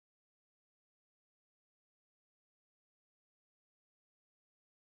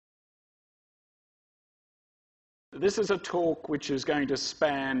This is a talk which is going to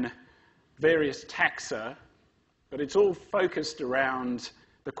span various taxa, but it's all focused around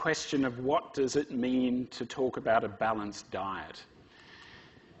the question of what does it mean to talk about a balanced diet.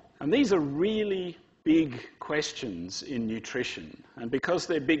 And these are really big questions in nutrition. And because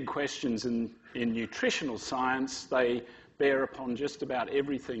they're big questions in nutritional science, they bear upon just about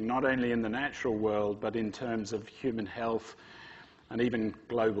everything, not only in the natural world, but in terms of human health and even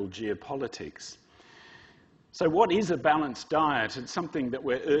global geopolitics. So what is a balanced diet? It's something that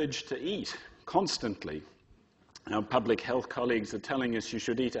we're urged to eat constantly. Our public health colleagues are telling us you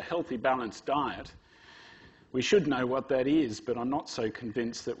should eat a healthy, balanced diet. We should know what that is, but I'm not so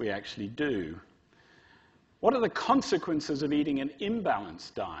convinced that we actually do. What are the consequences of eating an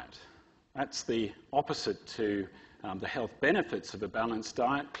imbalanced diet? That's the opposite to the health benefits of a balanced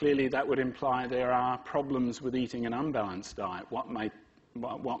diet. Clearly that would imply there are problems with eating an unbalanced diet. What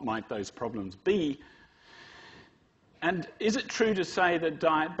might those problems be? And is it true to say that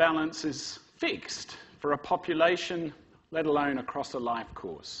diet balance is fixed for a population, let alone across a life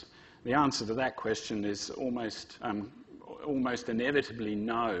course? The answer to that question is almost inevitably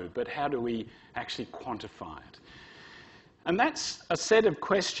no, but how do we actually quantify it? And that's a set of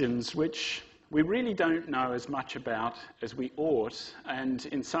questions which we really don't know as much about as we ought, and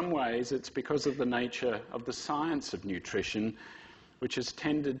in some ways it's because of the nature of the science of nutrition, which has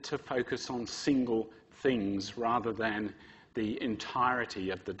tended to focus on single things rather than the entirety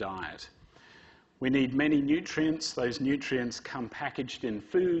of the diet. We need many nutrients. Those nutrients come packaged in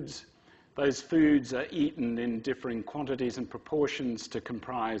foods. Those foods are eaten in differing quantities and proportions to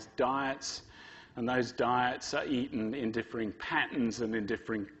comprise diets, and those diets are eaten in differing patterns and in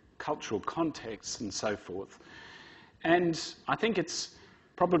differing cultural contexts and so forth. And I think it's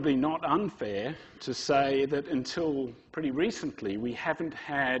probably not unfair to say that until pretty recently we haven't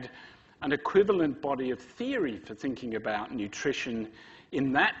had an equivalent body of theory for thinking about nutrition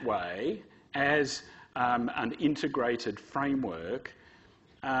in that way as an integrated framework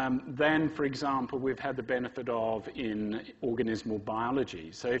than, for example, we've had the benefit of in organismal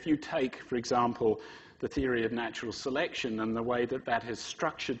biology. So if you take, for example, the theory of natural selection and the way that that has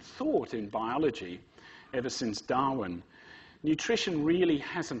structured thought in biology ever since Darwin, nutrition really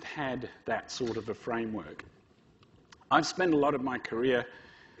hasn't had that sort of a framework. I've spent a lot of my career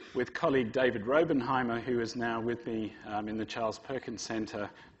with colleague David Robenheimer, who is now with me in the Charles Perkins Centre,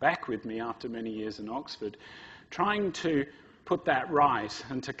 back with me after many years in Oxford, trying to put that right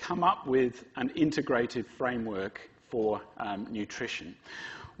and to come up with an integrative framework for nutrition.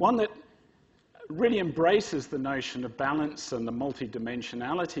 One that really embraces the notion of balance and the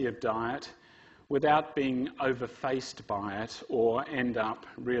multidimensionality of diet without being overfaced by it or end up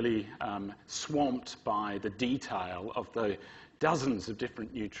really swamped by the detail of the dozens of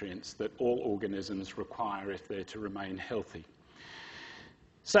different nutrients that all organisms require if they're to remain healthy.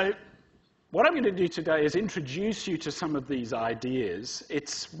 So what I'm going to do today is introduce you to some of these ideas.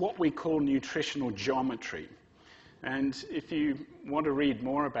 It's what we call nutritional geometry. And if you want to read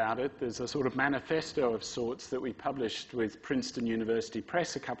more about it, there's a sort of manifesto of sorts that we published with Princeton University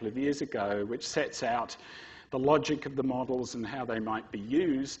Press a couple of years ago, which sets out the logic of the models and how they might be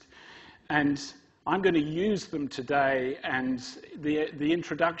used. And I'm going to use them today, and the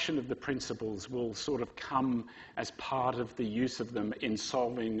introduction of the principles will sort of come as part of the use of them in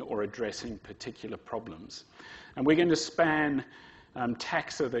solving or addressing particular problems. And we're going to span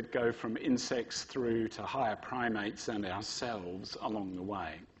taxa that go from insects through to higher primates and ourselves along the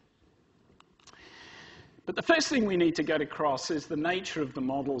way. But the first thing we need to get across is the nature of the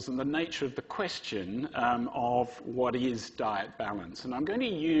models and the nature of the question of what is diet balance. And I'm going to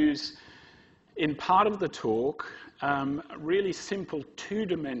use, in part of the talk, really simple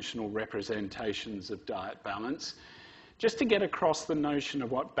two-dimensional representations of diet balance, just to get across the notion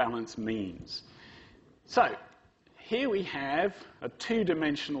of what balance means. So here we have a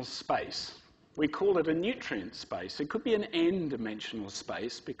two-dimensional space. We call it a nutrient space. It could be an n-dimensional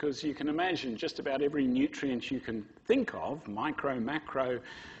space because you can imagine just about every nutrient you can think of, micro, macro,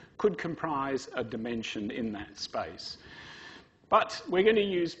 could comprise a dimension in that space. But we're going to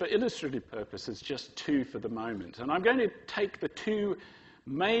use, for illustrative purposes, just two for the moment. And I'm going to take the two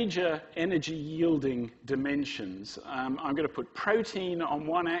major energy-yielding dimensions. I'm going to put protein on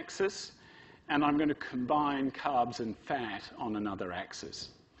one axis, and I'm going to combine carbs and fat on another axis.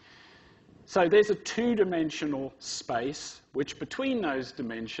 So there's a two-dimensional space, which between those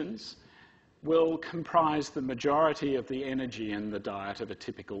dimensions will comprise the majority of the energy in the diet of a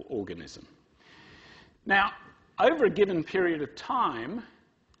typical organism. Now, over a given period of time,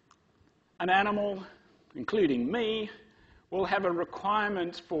 an animal, including me, will have a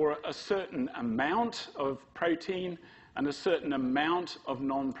requirement for a certain amount of protein and a certain amount of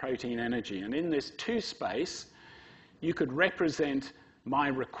non-protein energy. And in this two space, you could represent my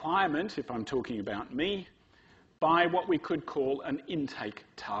requirement, if I'm talking about me, by what we could call an intake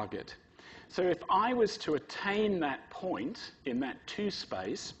target. So if I was to attain that point in that two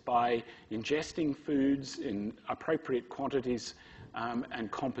space by ingesting foods in appropriate quantities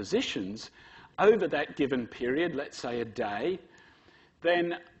and compositions over that given period, let's say a day,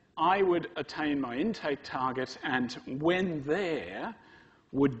 then I would attain my intake target, and when there,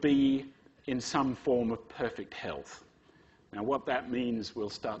 would be in some form of perfect health. Now, what that means we'll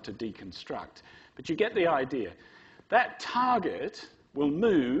start to deconstruct. But you get the idea. That target will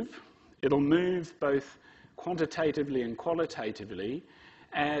move. It'll move both quantitatively and qualitatively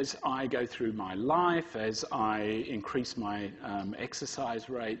as I go through my life, as I increase my exercise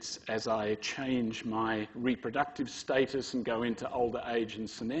rates, as I change my reproductive status and go into older age and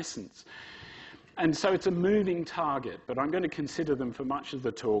senescence. And so it's a moving target, but I'm going to consider them for much of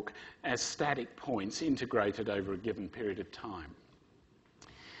the talk as static points integrated over a given period of time.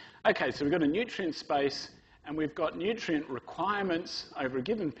 Okay, so we've got a nutrient space, and we've got nutrient requirements over a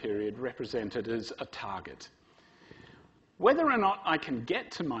given period represented as a target. Whether or not I can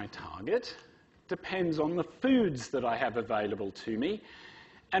get to my target depends on the foods that I have available to me.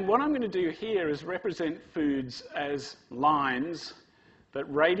 And what I'm going to do here is represent foods as lines that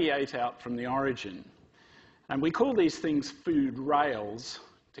radiate out from the origin. And we call these things food rails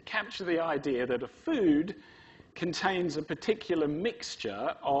to capture the idea that a food contains a particular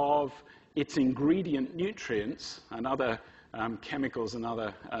mixture of its ingredient nutrients and other chemicals and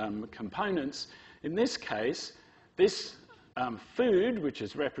other components. In this case, this food, which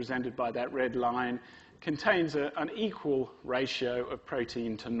is represented by that red line, contains an equal ratio of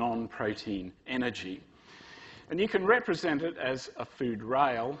protein to non-protein energy. And you can represent it as a food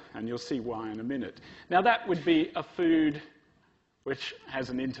rail, and you'll see why in a minute. Now, that would be a food which has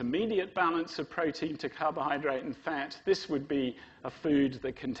an intermediate balance of protein to carbohydrate and fat. This would be a food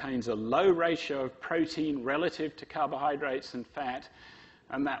that contains a low ratio of protein relative to carbohydrates and fat,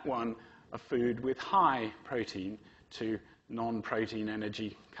 and that one, a food with high protein to non-protein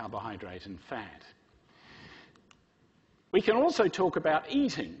energy, carbohydrate and fat. We can also talk about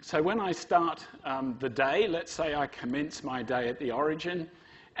eating. So when I start the day, let's say I commence my day at the origin,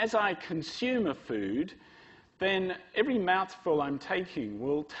 as I consume a food, then every mouthful I'm taking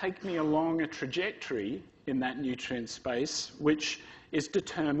will take me along a trajectory in that nutrient space, which is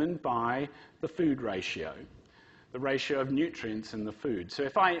determined by the food ratio, the ratio of nutrients in the food. So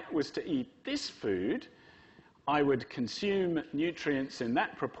if I was to eat this food, I would consume nutrients in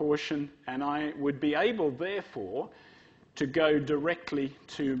that proportion, and I would be able, therefore, to go directly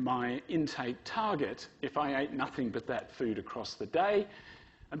to my intake target if I ate nothing but that food across the day.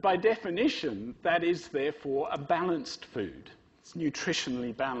 And by definition, that is, therefore, a balanced food. It's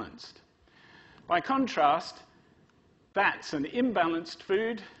nutritionally balanced. By contrast, that's an imbalanced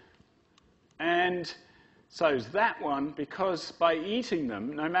food, and so's that one, because by eating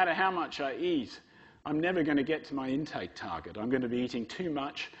them, no matter how much I eat, I'm never going to get to my intake target. I'm going to be eating too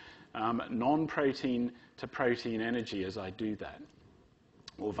much non-protein to protein energy as I do that,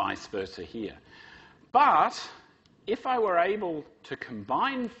 or vice versa here. But if I were able to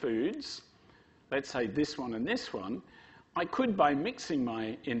combine foods, let's say this one and this one, I could, by mixing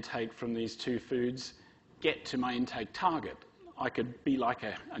my intake from these two foods, get to my intake target. I could be like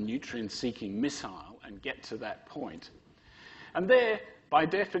a nutrient-seeking missile and get to that point. And they're, by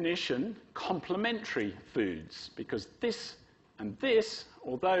definition, complementary foods, because this and this,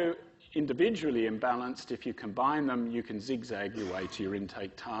 although individually imbalanced, if you combine them, you can zigzag your way to your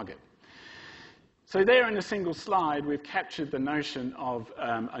intake target. So there in a single slide, we've captured the notion of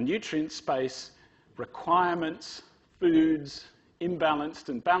a nutrient space, requirements, foods, imbalanced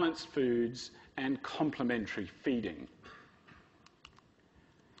and balanced foods, and complementary feeding.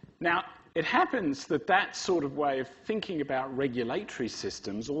 Now, it happens that that sort of way of thinking about regulatory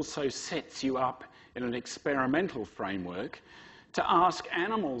systems also sets you up in an experimental framework to ask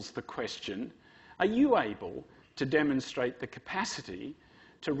animals the question, are you able to demonstrate the capacity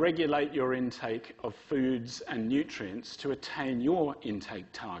to regulate your intake of foods and nutrients to attain your intake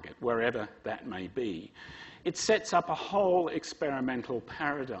target, wherever that may be? It sets up a whole experimental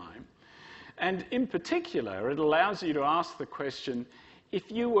paradigm. And in particular, it allows you to ask the question, if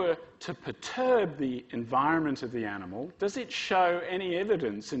you were to perturb the environment of the animal, does it show any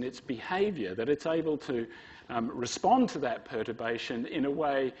evidence in its behavior that it's able to respond to that perturbation in a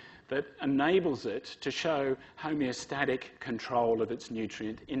way that enables it to show homeostatic control of its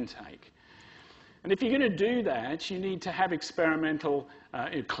nutrient intake? And if you're going to do that, you need to have experimental,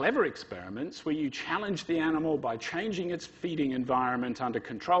 clever experiments where you challenge the animal by changing its feeding environment under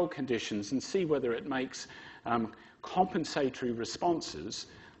controlled conditions and see whether it makes compensatory responses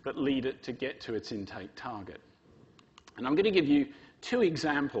that lead it to get to its intake target. And I'm going to give you two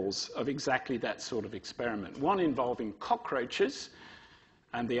examples of exactly that sort of experiment, one involving cockroaches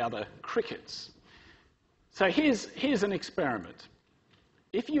and the other crickets. So here's an experiment.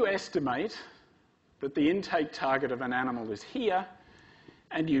 If you estimate that the intake target of an animal is here,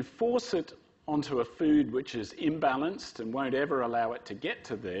 and you force it onto a food which is imbalanced and won't ever allow it to get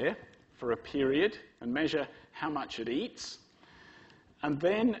to there for a period, and measure how much it eats, and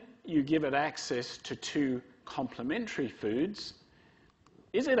then you give it access to two complementary foods,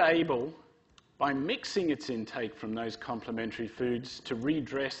 is it able, by mixing its intake from those complementary foods, to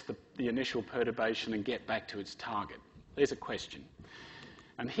redress the initial perturbation and get back to its target? There's a question.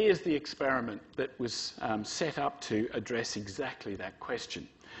 And here's the experiment that was set up to address exactly that question.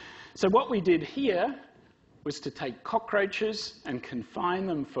 So what we did here was to take cockroaches and confine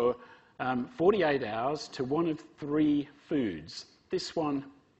them for 48 hours to one of three foods, this one,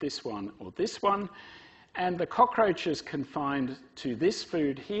 or this one. And the cockroaches confined to this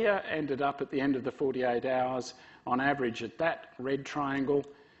food here ended up at the end of the 48 hours on average at that red triangle,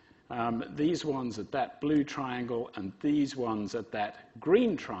 these ones at that blue triangle, and these ones at that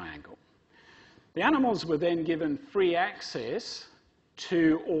green triangle. The animals were then given free access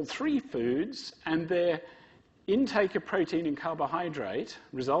to all three foods, and their intake of protein and carbohydrate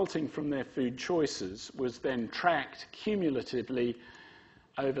resulting from their food choices was then tracked cumulatively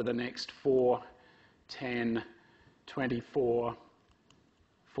over the next 4, 10, 24,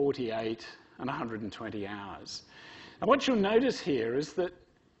 48, and 120 hours. And what you'll notice here is that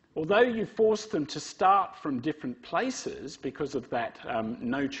although you force them to start from different places because of that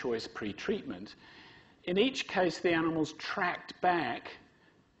no-choice pre-treatment, in each case the animals tracked back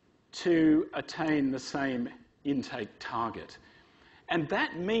to attain the same intake target. And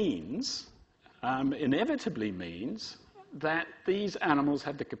that means, inevitably means, that these animals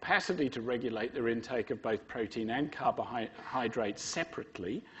had the capacity to regulate their intake of both protein and carbohydrates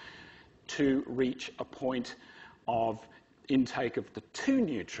separately to reach a point of intake of the two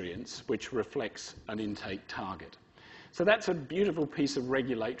nutrients, which reflects an intake target. So that's a beautiful piece of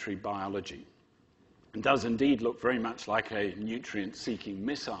regulatory biology. It does indeed look very much like a nutrient-seeking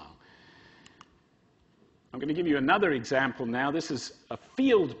missile. I'm going to give you another example now. This is a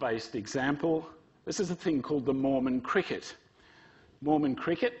field-based example. This is a thing called the Mormon cricket. Mormon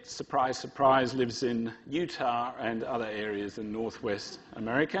cricket, surprise, surprise, lives in Utah and other areas in Northwest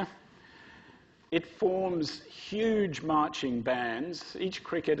America. It forms huge marching bands. Each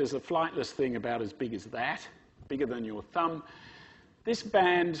cricket is a flightless thing about as big as that, bigger than your thumb. This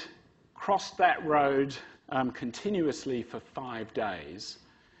band crossed that road continuously for 5 days.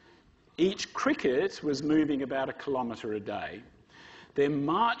 Each cricket was moving about 1 kilometre a day. They're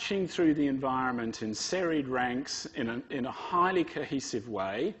marching through the environment in serried ranks in a highly cohesive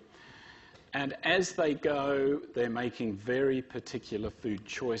way. And as they go, they're making very particular food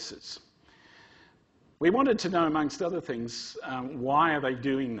choices. We wanted to know, amongst other things, why are they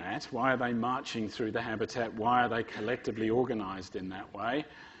doing that? Why are they marching through the habitat? Why are they collectively organised in that way?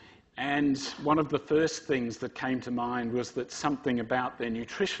 And one of the first things that came to mind was that something about their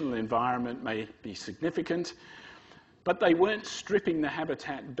nutritional environment may be significant, but they weren't stripping the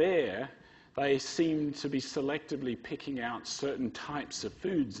habitat bare. They seemed to be selectively picking out certain types of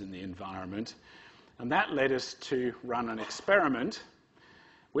foods in the environment. And that led us to run an experiment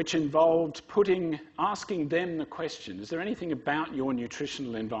which involved asking them the question, is there anything about your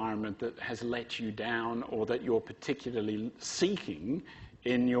nutritional environment that has let you down or that you're particularly seeking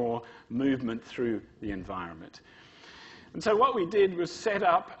in your movement through the environment? And so what we did was set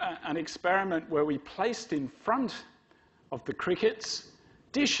up an experiment where we placed in front of the crickets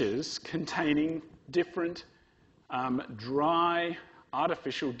dishes containing different dry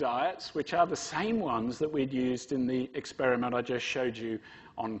artificial diets, which are the same ones that we'd used in the experiment I just showed you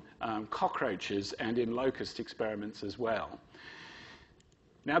on cockroaches and in locust experiments as well.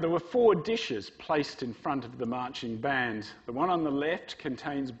 Now, there were 4 dishes placed in front of the marching band. The one on the left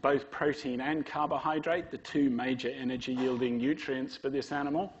contains both protein and carbohydrate, the 2 major energy-yielding nutrients for this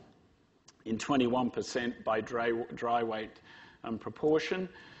animal, in 21% by dry weight proportion.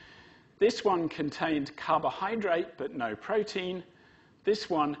 This one contained carbohydrate but no protein. This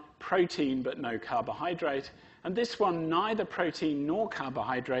one, protein but no carbohydrate. And this one, neither protein nor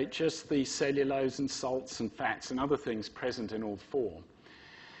carbohydrate, just the cellulose and salts and fats and other things present in all 4.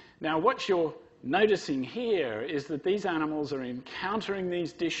 Now, what you're noticing here is that these animals are encountering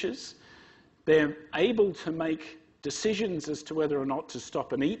these dishes. They're able to make decisions as to whether or not to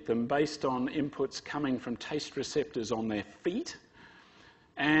stop and eat them based on inputs coming from taste receptors on their feet,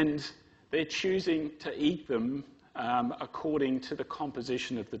 and they're choosing to eat them according to the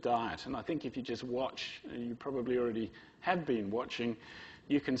composition of the diet. And I think if you just watch, and you probably already have been watching,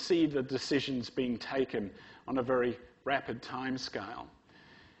 you can see the decisions being taken on a very rapid time scale.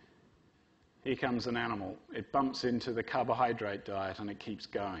 Here comes an animal. It bumps into the carbohydrate diet and it keeps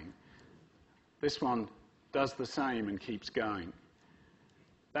going. This one does the same and keeps going.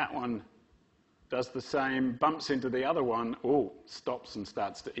 That one does the same, bumps into the other one, stops and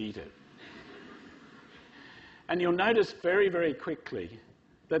starts to eat it. And you'll notice very, very quickly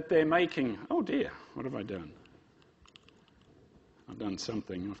that they're making, oh dear, what have I done? I've done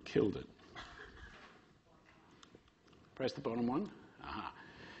something, I've killed it. Press the bottom one. Aha.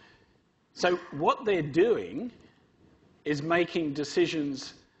 So what they're doing is making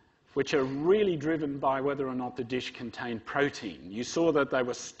decisions which are really driven by whether or not the dish contained protein. You saw that they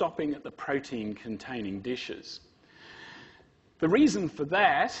were stopping at the protein-containing dishes. The reason for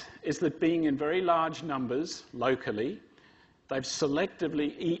that is that being in very large numbers locally, they've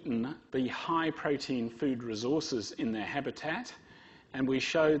selectively eaten the high-protein food resources in their habitat, and we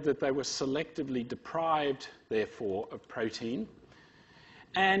showed that they were selectively deprived, therefore, of protein.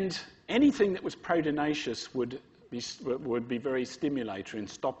 And anything that was proteinaceous would be very stimulatory and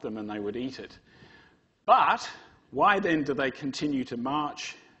stop them and they would eat it. But why then do they continue to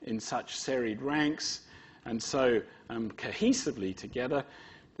march in such serried ranks and so cohesively together?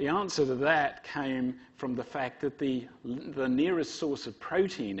 The answer to that came from the fact that the nearest source of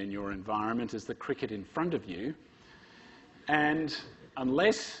protein in your environment is the cricket in front of you, and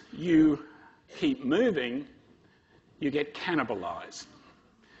unless you keep moving, you get cannibalized.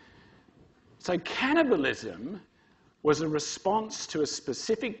 So cannibalism was a response to a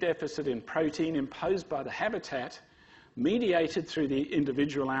specific deficit in protein imposed by the habitat, mediated through the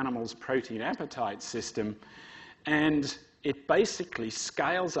individual animal's protein appetite system, and it basically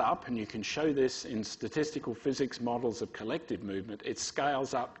scales up, and you can show this in statistical physics models of collective movement. It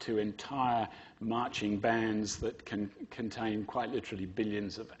scales up to entire marching bands that can contain quite literally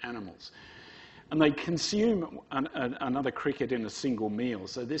billions of animals. And they consume another cricket in a single meal.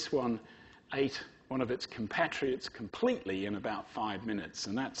 So this one ate one of its compatriots completely in about 5 minutes.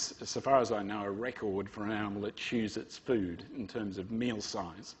 And that's, so far as I know, a record for an animal that chews its food in terms of meal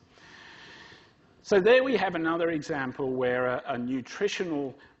size. So there we have another example where a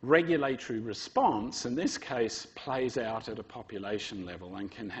nutritional regulatory response, in this case, plays out at a population level and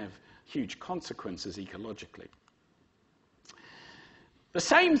can have huge consequences ecologically. The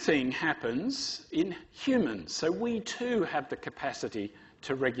same thing happens in humans. So we too have the capacity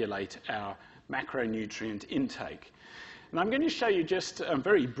to regulate our macronutrient intake. And I'm going to show you just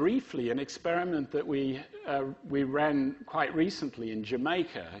very briefly an experiment that we ran quite recently in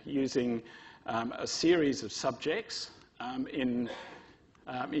Jamaica using a series of subjects in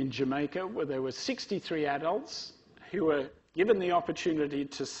Jamaica, where there were 63 adults who were given the opportunity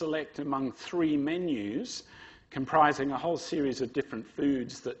to select among 3 menus comprising a whole series of different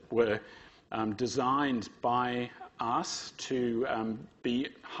foods that were designed by us to be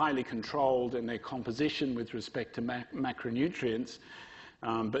highly controlled in their composition with respect to macronutrients,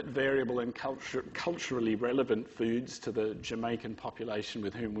 but variable and culturally relevant foods to the Jamaican population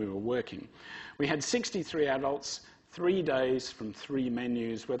with whom we were working. We had 63 adults, 3 days from 3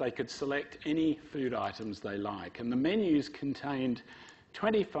 menus where they could select any food items they like. And the menus contained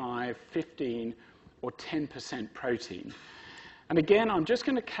 25, 15, or 10% protein. And again, I'm just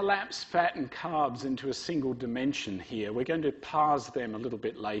going to collapse fat and carbs into a single dimension here. We're going to parse them a little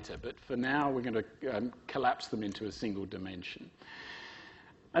bit later, but for now we're going to collapse them into a single dimension.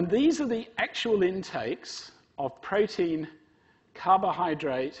 And these are the actual intakes of protein,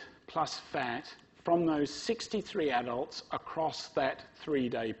 carbohydrate, plus fat from those 63 adults across that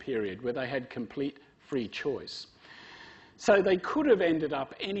 3-day period where they had complete free choice. So they could have ended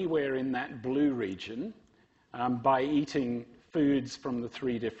up anywhere in that blue region by eating foods from the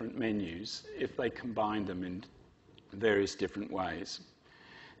 3 different menus if they combined them in various different ways.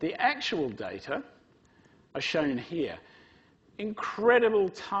 The actual data are shown here. Incredible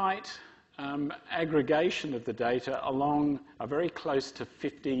tight aggregation of the data along a very close to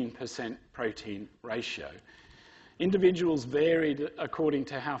 15% protein ratio. Individuals varied according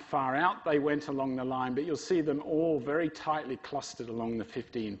to how far out they went along the line, but you'll see them all very tightly clustered along the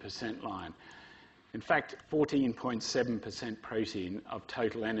 15% line. In fact, 14.7% protein of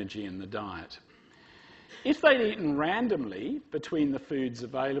total energy in the diet. If they'd eaten randomly between the foods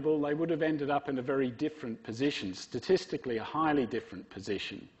available, they would have ended up in a very different position, statistically a highly different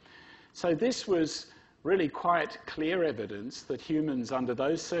position. So this was really quite clear evidence that humans under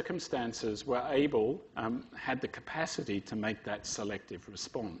those circumstances were able, had the capacity to make that selective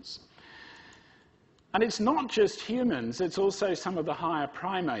response. And it's not just humans, it's also some of the higher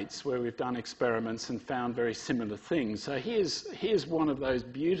primates where we've done experiments and found very similar things. So here's one of those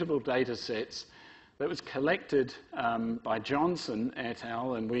beautiful data sets that was collected by Johnson et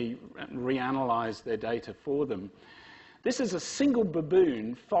al., and we reanalyzed their data for them. This is a single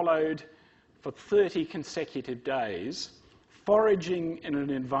baboon followed for 30 consecutive days, foraging in an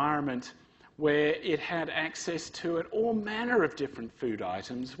environment where it had access to all manner of different food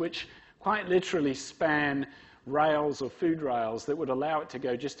items, which quite literally span rails or food rails that would allow it to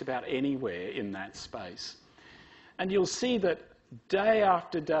go just about anywhere in that space. And you'll see that day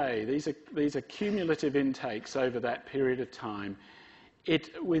after day, these are cumulative intakes over that period of time,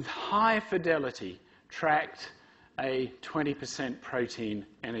 it, with high fidelity, tracked a 20% protein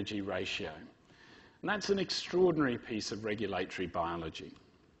energy ratio. And that's an extraordinary piece of regulatory biology.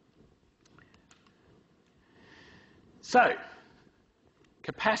 So,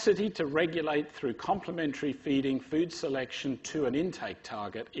 capacity to regulate through complementary feeding food selection to an intake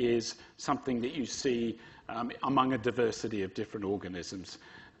target is something that you see among a diversity of different organisms,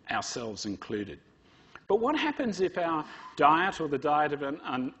 ourselves included. But what happens if our diet or the diet of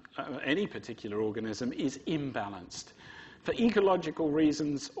any particular organism is imbalanced? For ecological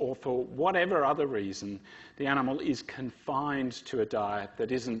reasons or for whatever other reason, the animal is confined to a diet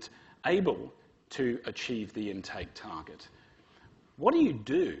that isn't able to achieve the intake target. What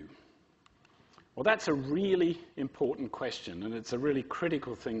do? Well, that's a really important question, and it's a really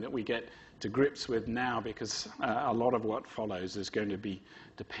critical thing that we get to grips with now, because a lot of what follows is going to be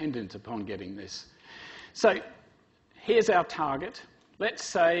dependent upon getting this. So here's our target. Let's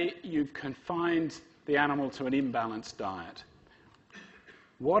say you've confined the animal to an imbalanced diet.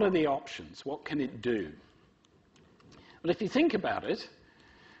 What are the options? What can it do? Well, if you think about it,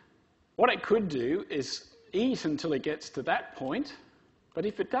 what it could do is eat until it gets to that point, but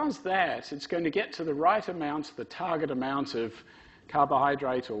if it does that, it's going to get to the right amount, the target amount of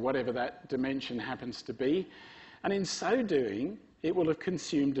carbohydrate or whatever that dimension happens to be, and in so doing, it will have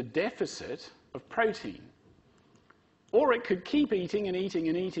consumed a deficit of protein. Or it could keep eating and eating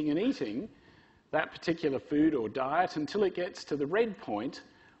and eating and eating that particular food or diet until it gets to the red point,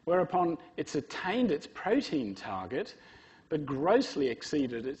 whereupon it's attained its protein target, but grossly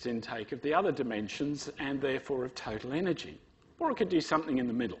exceeded its intake of the other dimensions and therefore of total energy. Or it could do something in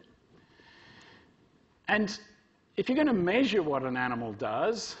the middle. And if you're going to measure what an animal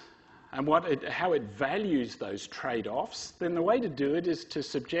does and how it values those trade-offs, then the way to do it is to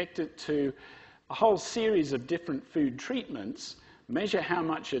subject it to a whole series of different food treatments, measure how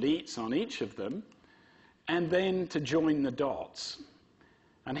much it eats on each of them, and then to join the dots.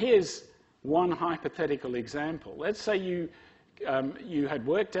 And here's one hypothetical example. Let's say you had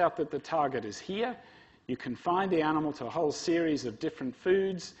worked out that the target is here, you confine the animal to a whole series of different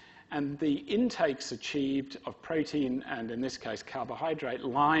foods, and the intakes achieved of protein, and in this case carbohydrate,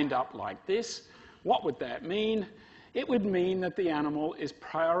 lined up like this. What would that mean? It would mean that the animal is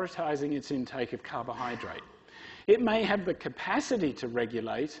prioritizing its intake of carbohydrate. It may have the capacity to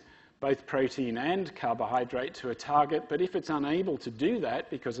regulate both protein and carbohydrate to a target, but if it's unable to do that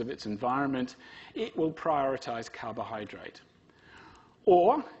because of its environment, it will prioritize carbohydrate.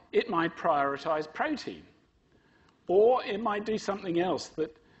 Or it might prioritize protein. Or it might do something else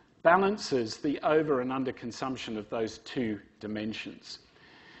that balances the over and under consumption of those two dimensions.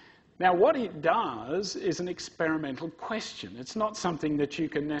 Now, what it does is an experimental question. It's not something that you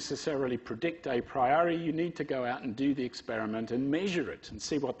can necessarily predict a priori. You need to go out and do the experiment and measure it and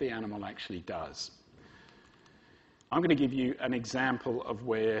see what the animal actually does. I'm going to give you an example of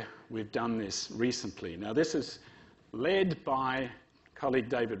where we've done this recently. Now, this is led by colleague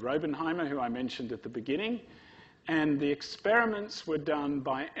David Robenheimer, who I mentioned at the beginning, and the experiments were done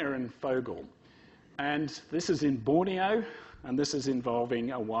by Erin Fogel. And this is in Borneo, and this is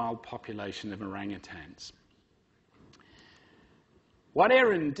involving a wild population of orangutans. What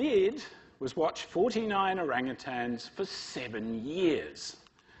Erin did was watch 49 orangutans for 7 years,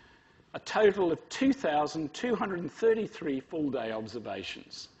 a total of 2,233 full-day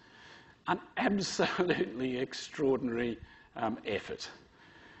observations. An absolutely extraordinary effort.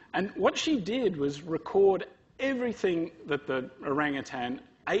 And what she did was record everything that the orangutan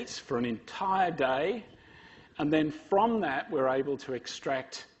ate for an entire day, and then from that we're able to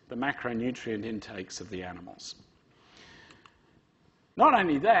extract the macronutrient intakes of the animals. Not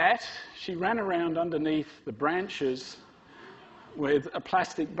only that, she ran around underneath the branches with a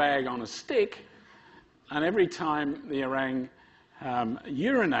plastic bag on a stick, and every time the orang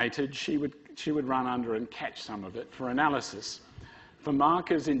urinated, she would run under and catch some of it for analysis, for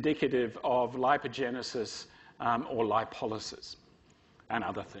markers indicative of lipogenesis or lipolysis and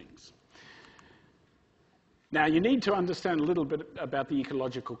other things. Now, you need to understand a little bit about the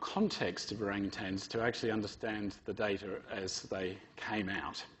ecological context of orangutans to actually understand the data as they came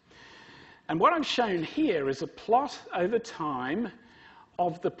out. And what I've shown here is a plot over time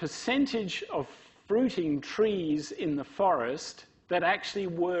of the percentage of fruiting trees in the forest that actually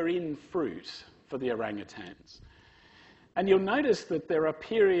were in fruit for the orangutans. And you'll notice that there are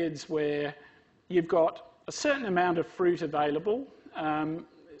periods where you've got a certain amount of fruit available.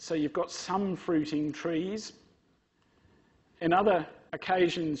 So you've got some fruiting trees. In other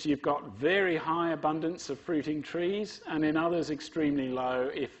occasions, you've got very high abundance of fruiting trees, and in others, extremely low,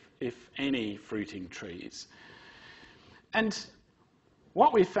 if any, fruiting trees. And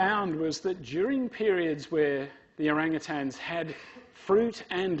what we found was that during periods where the orangutans had fruit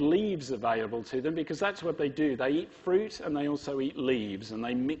and leaves available to them, because that's what they do. They eat fruit and they also eat leaves, and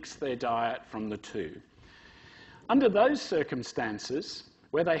they mix their diet from the two. Under those circumstances,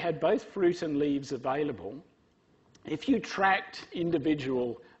 where they had both fruit and leaves available, if you tracked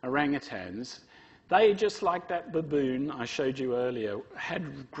individual orangutans, they, just like that baboon I showed you earlier,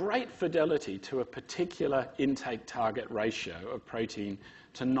 had great fidelity to a particular intake target ratio of protein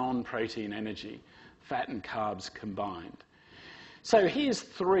to non-protein energy, fat and carbs combined. So here's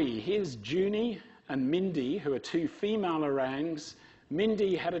three. Here's Junie and Mindy, who are two female orangs.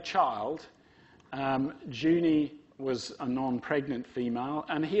 Mindy had a child. Junie was a non-pregnant female.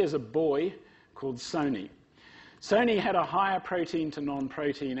 And here's a boy called Sony. Sony had a higher protein to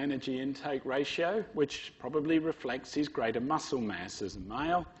non-protein energy intake ratio, which probably reflects his greater muscle mass as a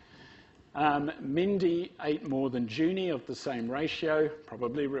male. Mindy ate more than Junie of the same ratio,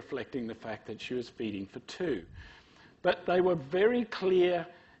 probably reflecting the fact that she was feeding for two. But they were very clear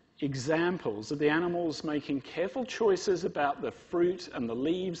examples of the animals making careful choices about the fruit and the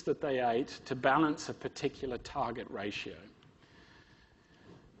leaves that they ate to balance a particular target ratio.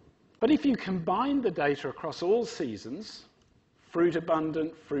 But if you combine the data across all seasons, fruit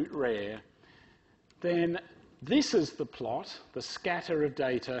abundant, fruit rare, then this is the plot, the scatter of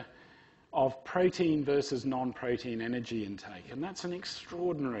data of protein versus non-protein energy intake. And that's an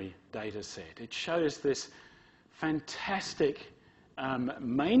extraordinary data set. It shows this fantastic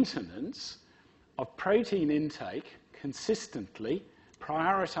maintenance of protein intake consistently,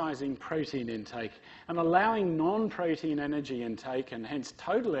 prioritizing protein intake and allowing non-protein energy intake and hence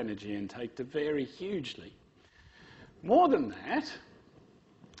total energy intake to vary hugely. More than that,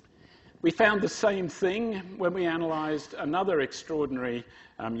 we found the same thing when we analysed another extraordinary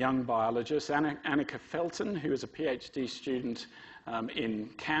young biologist, Annika Felton, who is a PhD student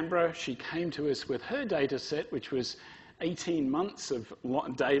in Canberra. She came to us with her data set, which was 18 months of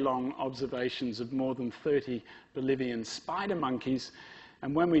day-long observations of more than 30 Bolivian spider monkeys.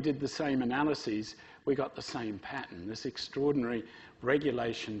 And when we did the same analyses, we got the same pattern, this extraordinary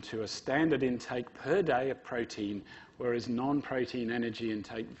regulation to a standard intake per day of protein, whereas non-protein energy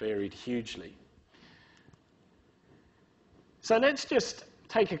intake varied hugely. So let's just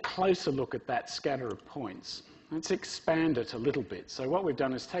take a closer look at that scatter of points. Let's expand it a little bit. So what we've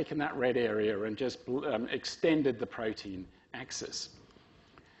done is taken that red area and just extended the protein axis.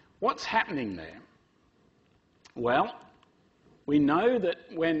 What's happening there? Well, we know that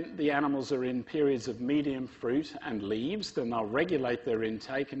when the animals are in periods of medium fruit and leaves, then they'll regulate their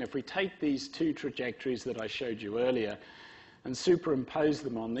intake. And if we take these two trajectories that I showed you earlier and superimpose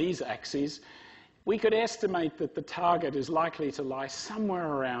them on these axes, we could estimate that the target is likely to lie somewhere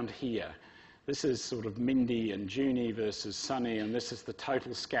around here. This is sort of Mindy and Junie versus Sunny, and this is the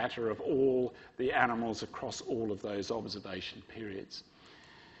total scatter of all the animals across all of those observation periods.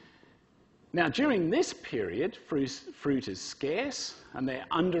 Now, during this period, fruit is scarce, and they're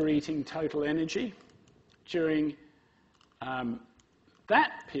under-eating total energy. During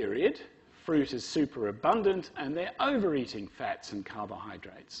that period, fruit is superabundant, and they're overeating fats and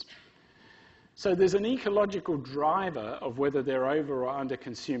carbohydrates. So there's an ecological driver of whether they're over or under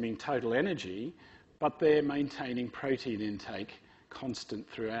consuming total energy, but they're maintaining protein intake constant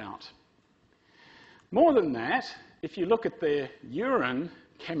throughout. More than that, if you look at their urine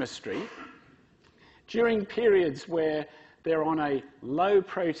chemistry, during periods where they're on a low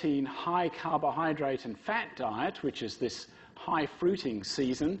protein, high carbohydrate and fat diet, which is this high fruiting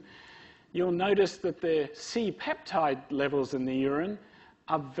season, you'll notice that their C-peptide levels in the urine,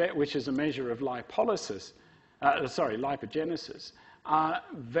 which is a measure of lipogenesis, are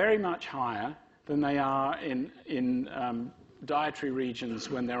very much higher than they are in dietary regions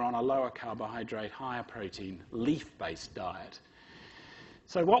when they're on a lower carbohydrate, higher protein, leaf-based diet.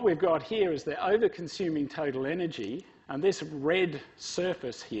 So what we've got here is they're over-consuming total energy, and this red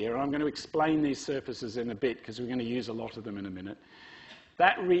surface here, I'm going to explain these surfaces in a bit because we're going to use a lot of them in a minute.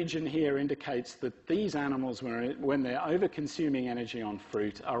 That region here indicates that these animals, when they're over-consuming energy on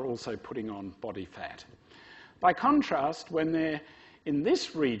fruit, are also putting on body fat. By contrast, when they're in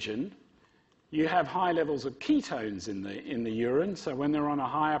this region, you have high levels of ketones in the urine. So when they're on a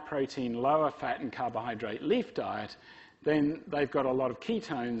higher protein, lower fat and carbohydrate leaf diet, then they've got a lot of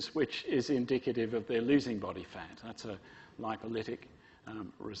ketones, which is indicative of their losing body fat. That's a lipolytic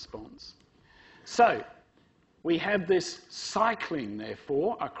response. So we have this cycling,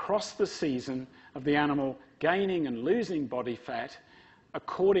 therefore, across the season of the animal gaining and losing body fat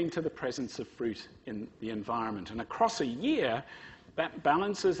according to the presence of fruit in the environment. And across a year, that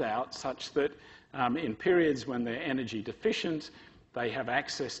balances out such that in periods when they're energy deficient, they have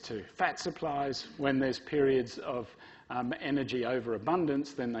access to fat supplies. When there's periods of energy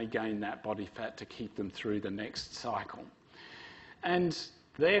overabundance, then they gain that body fat to keep them through the next cycle. And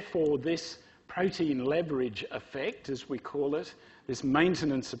therefore, this protein leverage effect, as we call it, this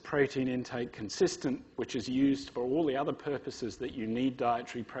maintenance of protein intake consistent, which is used for all the other purposes that you need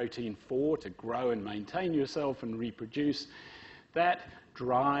dietary protein for, to grow and maintain yourself and reproduce, that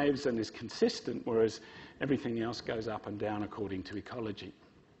drives and is consistent, whereas everything else goes up and down according to ecology.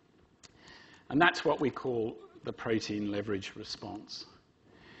 And that's what we call the protein leverage response.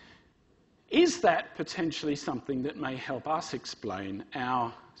 Is that potentially something that may help us explain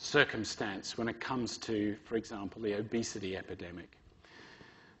our circumstance when it comes to, for example, the obesity epidemic?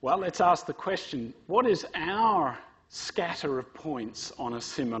 Well, let's ask the question, what is our scatter of points on a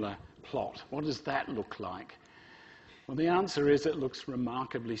similar plot? What does that look like? Well, the answer is it looks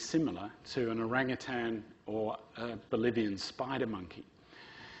remarkably similar to an orangutan or a Bolivian spider monkey.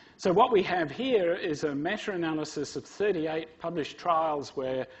 So what we have here is a meta-analysis of 38 published trials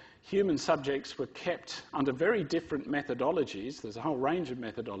where human subjects were kept under very different methodologies. There's a whole range of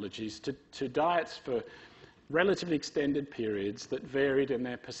methodologies to diets for relatively extended periods that varied in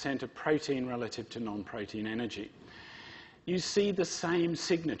their percent of protein relative to non-protein energy. You see the same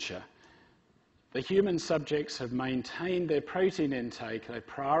signature. The human subjects have maintained their protein intake. They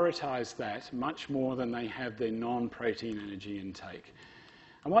prioritize that much more than they have their non-protein energy intake.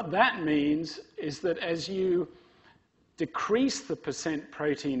 And what that means is that as you decrease the percent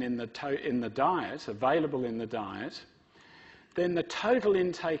protein in the diet, available in the diet, then the total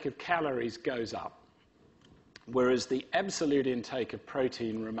intake of calories goes up, whereas the absolute intake of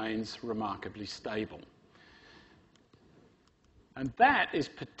protein remains remarkably stable. And that is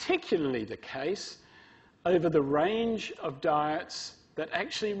particularly the case over the range of diets that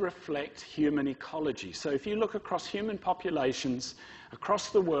actually reflect human ecology. So if you look across human populations across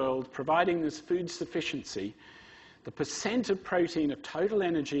the world, providing this food sufficiency, the percent of protein of total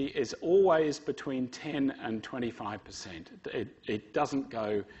energy is always between 10 and 25%. It doesn't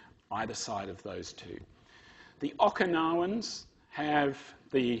go either side of those two. The Okinawans have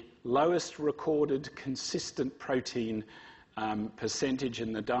the lowest recorded consistent protein percentage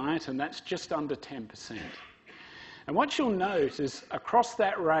in the diet, and that's just under 10%. And what you'll note is across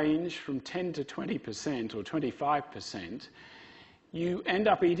that range from 10 to 20% or 25%, you end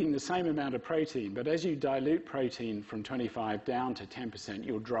up eating the same amount of protein, but as you dilute protein from 25 down to 10%,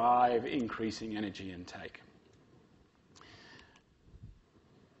 you'll drive increasing energy intake.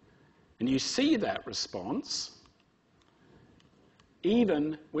 And you see that response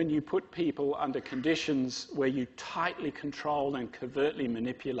even when you put people under conditions where you tightly control and covertly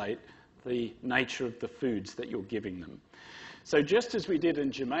manipulate the nature of the foods that you're giving them. So just as we did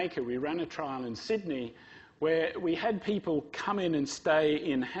in Jamaica, we ran a trial in Sydney where we had people come in and stay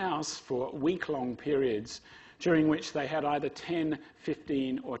in-house for week-long periods during which they had either 10,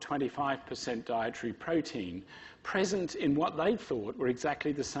 15 or 25% dietary protein present in what they thought were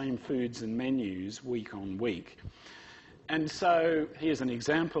exactly the same foods and menus week on week. And so here's an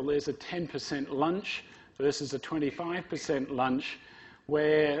example. There's a 10% lunch versus a 25% lunch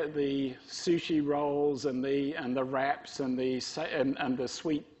where the sushi rolls and the wraps and the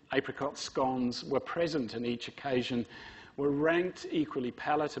sweet apricot scones were present in each occasion, were ranked equally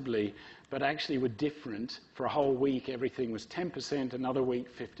palatably, but actually were different. For a whole week, everything was 10%, another week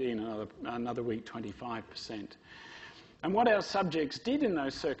 15%, another week 25%. And what our subjects did in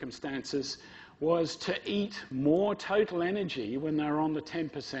those circumstances was to eat more total energy when they were on the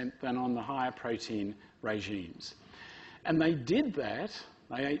 10% than on the higher protein regimes. And they did that.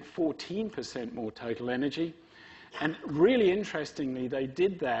 They ate 14% more total energy. And really interestingly, they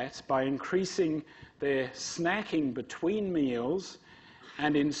did that by increasing their snacking between meals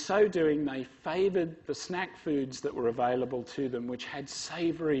And in so doing, they favoured the snack foods that were available to them, which had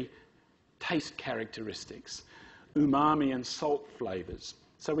savoury taste characteristics, umami and salt flavours.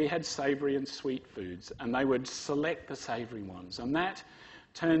 So we had savoury and sweet foods, and they would select the savoury ones. And that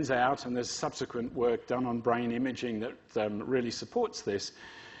turns out, and there's subsequent work done on brain imaging that really supports this,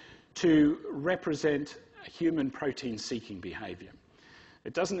 to represent human protein-seeking behaviour.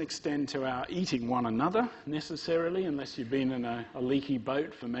 It doesn't extend to our eating one another necessarily, unless you've been in a leaky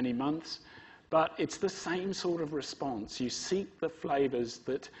boat for many months, but it's the same sort of response. You seek the flavours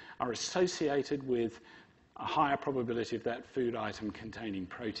that are associated with a higher probability of that food item containing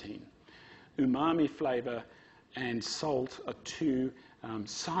protein. Umami flavour and salt are two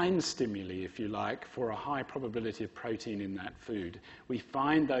sign stimuli, if you like, for a high probability of protein in that food. We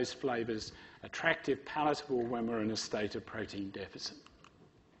find those flavours attractive, palatable when we're in a state of protein deficit.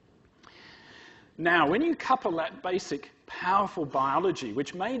 Now, when you couple that basic, powerful biology,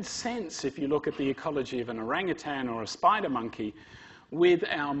 which made sense if you look at the ecology of an orangutan or a spider monkey, with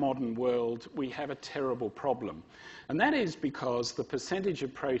our modern world, we have a terrible problem. And that is because the percentage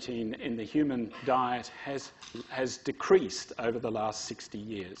of protein in the human diet has decreased over the last 60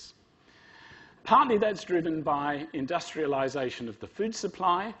 years. Partly that's driven by industrialisation of the food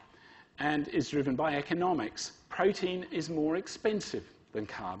supply and is driven by economics. Protein is more expensive than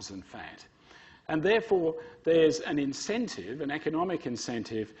carbs and fat. And therefore, there's an incentive, an economic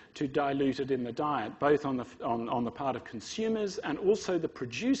incentive, to dilute it in the diet, both on the part of consumers and also the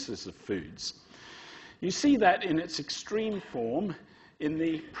producers of foods. You see that in its extreme form in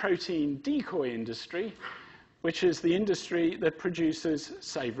the protein decoy industry, which is the industry that produces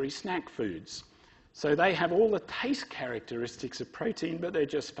savoury snack foods. So they have all the taste characteristics of protein, but they're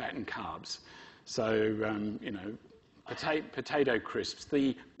just fat and carbs. So, potato crisps.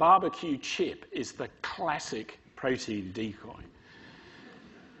 The barbecue chip is the classic protein decoy.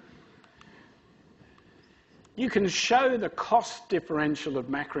 You can show the cost differential of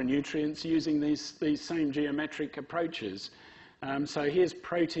macronutrients using these same geometric approaches. So here's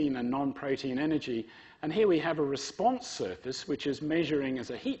protein and non-protein energy, and here we have a response surface which is measuring as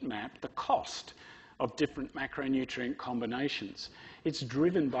a heat map the cost of different macronutrient combinations. It's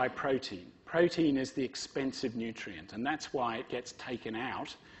driven by protein. Protein is the expensive nutrient, and that's why it gets taken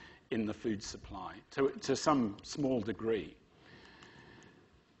out in the food supply to some small degree.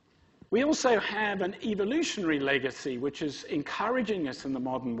 We also have an evolutionary legacy which is encouraging us in the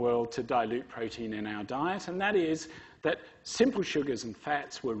modern world to dilute protein in our diet, and that is that simple sugars and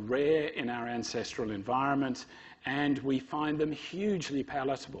fats were rare in our ancestral environment, and we find them hugely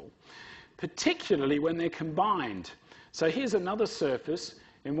palatable, particularly when they're combined. So here's another surface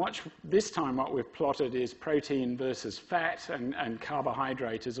in which this time what we've plotted is protein versus fat, and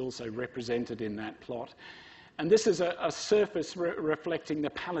carbohydrate is also represented in that plot. And this is a surface reflecting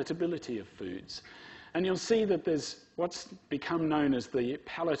the palatability of foods. And you'll see that there's what's become known as the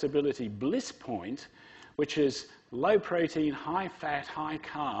palatability bliss point, which is low protein, high fat, high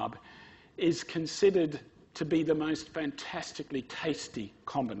carb, is considered to be the most fantastically tasty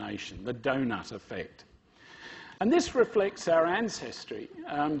combination, the donut effect. And this reflects our ancestry.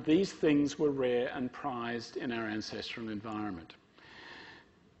 These things were rare and prized in our ancestral environment.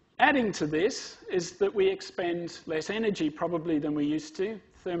 Adding to this is that we expend less energy probably than we used to,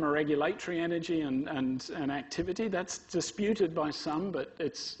 thermoregulatory energy and activity. That's disputed by some, but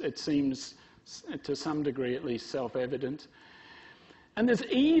it seems to some degree at least self-evident. And there's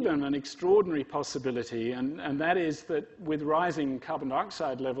even an extraordinary possibility, and that is that with rising carbon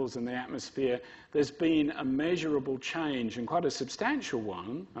dioxide levels in the atmosphere, there's been a measurable change, and quite a substantial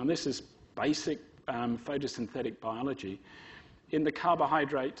one, and this is basic photosynthetic biology, in the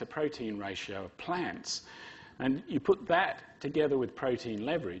carbohydrate to protein ratio of plants. And you put that together with protein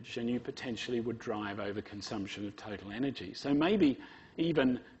leverage, and you potentially would drive overconsumption of total energy. So maybe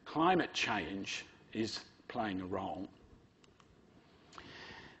even climate change is playing a role.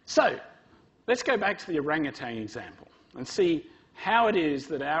 So let's go back to the orangutan example and see how it is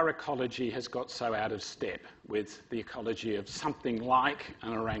that our ecology has got so out of step with the ecology of something like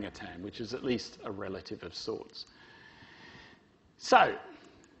an orangutan, which is at least a relative of sorts. So,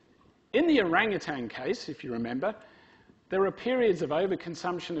 in the orangutan case, if you remember, there are periods of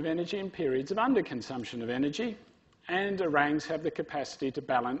overconsumption of energy and periods of underconsumption of energy, and orangs have the capacity to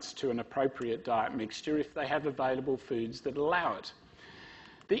balance to an appropriate diet mixture if they have available foods that allow it.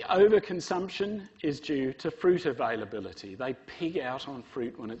 The overconsumption is due to fruit availability. They pig out on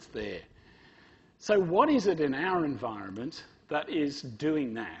fruit when it's there. So what is it in our environment that is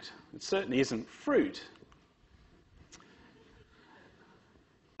doing that? It certainly isn't fruit.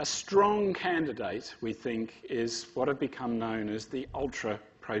 A strong candidate, we think, is what have become known as the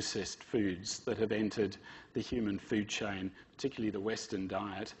ultra-processed foods that have entered the human food chain, particularly the Western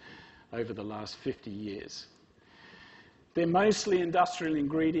diet, over the last 50 years. They're mostly industrial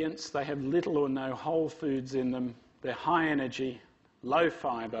ingredients. They have little or no whole foods in them. They're high energy, low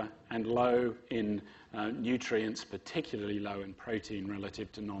fibre, and low in nutrients, particularly low in protein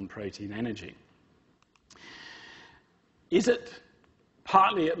relative to non-protein energy. Is it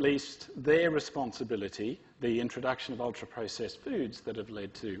partly at least their responsibility, the introduction of ultra-processed foods, that have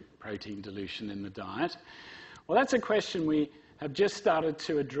led to protein dilution in the diet? Well, that's a question we have just started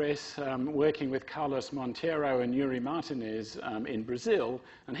to address working with Carlos Monteiro and Yuri Martinez in Brazil,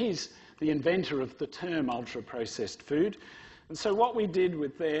 and he's the inventor of the term ultra-processed food. And so what we did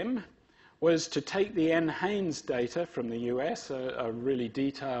with them was to take the NHANES data from the US, a really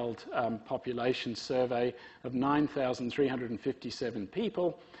detailed population survey of 9,357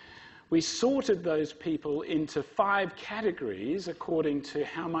 people. We sorted those people into 5 categories according to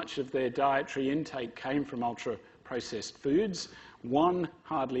how much of their dietary intake came from ultra-processed foods. 1,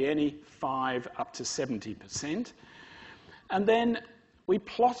 hardly any; 5, up to 70%. And then we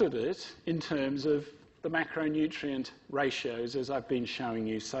plotted it in terms of the macronutrient ratios as I've been showing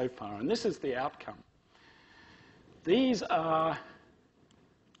you so far. And this is the outcome. These are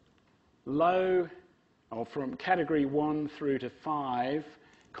low, or from category 1 through to 5,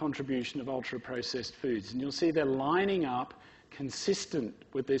 contribution of ultra-processed foods. And you'll see they're lining up consistent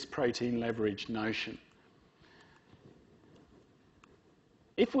with this protein leverage notion.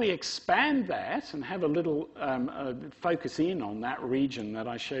 If we expand that and have a little focus in on that region that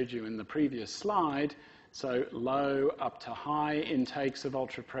I showed you in the previous slide, so low up to high intakes of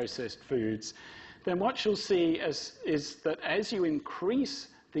ultra-processed foods, then what you'll see is that as you increase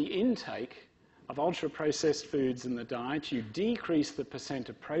the intake of ultra-processed foods in the diet, you decrease the percent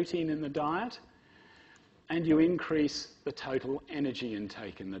of protein in the diet, and you increase the total energy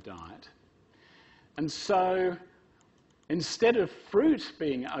intake in the diet. And so instead of fruit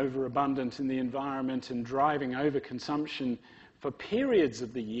being overabundant in the environment and driving overconsumption for periods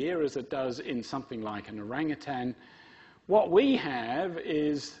of the year, as it does in something like an orangutan, what we have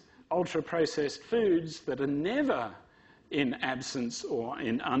is ultra-processed foods that are never in absence or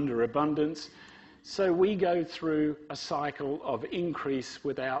in underabundance. So we go through a cycle of increase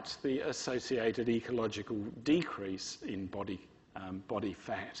without the associated ecological decrease in body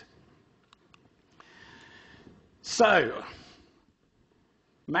fat. So,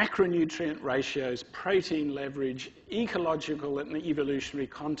 macronutrient ratios, protein leverage, ecological and evolutionary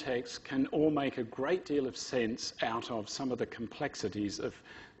contexts can all make a great deal of sense out of some of the complexities of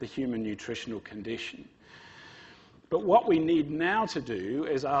the human nutritional condition. But what we need now to do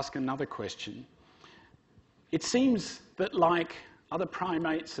is ask another question. It seems that, like other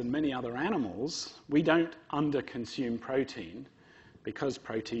primates and many other animals, we don't underconsume protein, because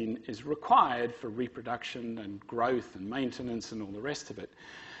protein is required for reproduction and growth and maintenance and all the rest of it.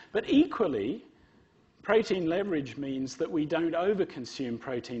 But equally, protein leverage means that we don't overconsume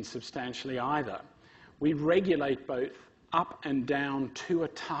protein substantially either. We regulate both up and down to a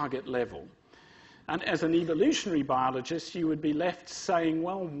target level. And as an evolutionary biologist, you would be left saying,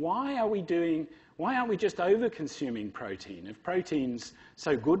 well, why aren't we just overconsuming protein? If protein's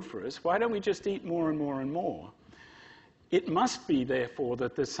so good for us, why don't we just eat more and more and more? It must be, therefore,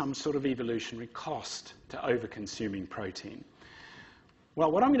 that there's some sort of evolutionary cost to overconsuming protein.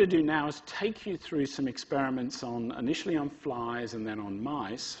 Well, what I'm going to do now is take you through some experiments initially on flies and then on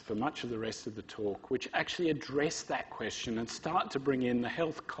mice for much of the rest of the talk, which actually address that question and start to bring in the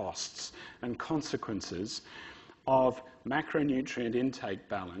health costs and consequences of macronutrient intake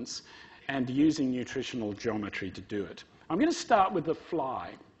balance and using nutritional geometry to do it. I'm going to start with the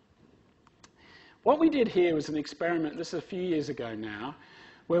fly. What we did here was an experiment, this is a few years ago now,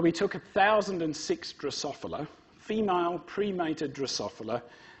 where we took 1,006 Drosophila, female pre-mated Drosophila,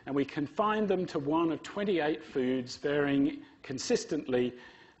 and we confined them to one of 28 foods varying consistently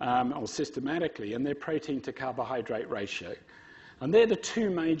or systematically in their protein to carbohydrate ratio. And they're the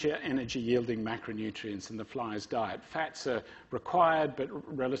 2 major energy-yielding macronutrients in the fly's diet. Fats are required, but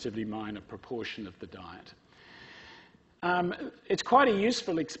relatively minor proportion of the diet. It's quite a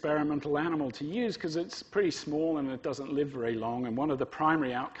useful experimental animal to use because it's pretty small and it doesn't live very long, and one of the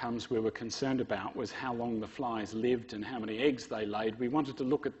primary outcomes we were concerned about was how long the flies lived and how many eggs they laid. We wanted to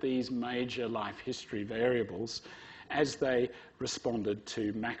look at these major life history variables as they responded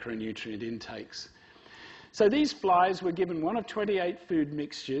to macronutrient intakes. So these flies were given one of 28 food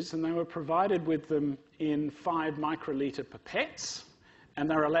mixtures, and they were provided with them in 5 microliter pipettes, and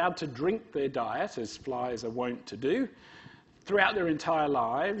they're allowed to drink their diet, as flies are wont to do, throughout their entire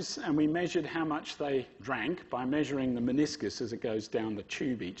lives, and we measured how much they drank by measuring the meniscus as it goes down the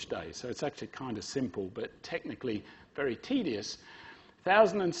tube each day. So it's actually kind of simple, but technically very tedious.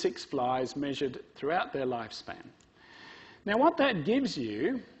 1,006 flies measured throughout their lifespan. Now what that gives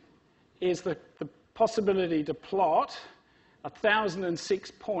you is the possibility to plot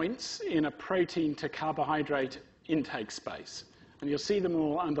 1,006 points in a protein to carbohydrate intake space. And you'll see them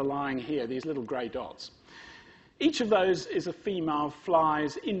all underlying here, these little grey dots. Each of those is a female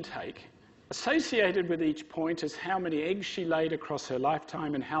fly's intake. Associated with each point is how many eggs she laid across her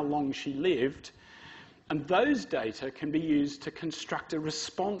lifetime and how long she lived. And those data can be used to construct a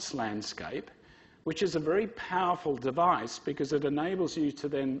response landscape, which is a very powerful device because it enables you to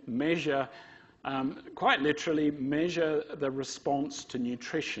then measure, quite literally measure the response to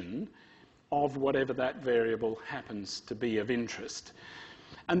nutrition of whatever that variable happens to be of interest.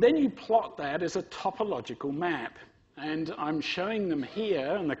 And then you plot that as a topological map. And I'm showing them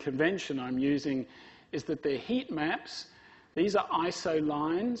here, and the convention I'm using is that they're heat maps. These are ISO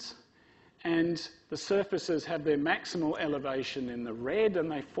lines, and the surfaces have their maximal elevation in the red,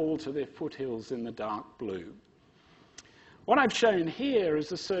 and they fall to their foothills in the dark blue. What I've shown here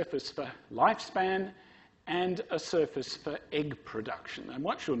is a surface for lifespan and a surface for egg production. And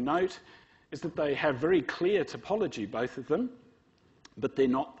what you'll note is that they have very clear topology, both of them, but they're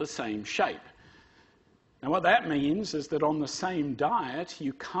not the same shape. Now what that means is that on the same diet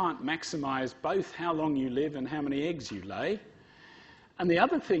you can't maximize both how long you live and how many eggs you lay. And the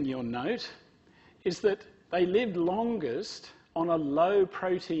other thing you'll note is that they lived longest on a low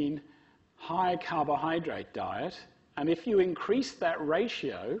protein, high carbohydrate diet, and if you increase that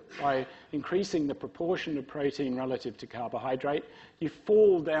ratio by increasing the proportion of protein relative to carbohydrate, you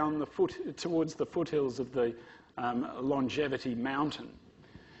fall down towards the foothills of the longevity mountain.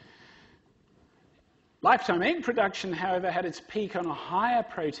 Lifetime egg production, however, had its peak on a higher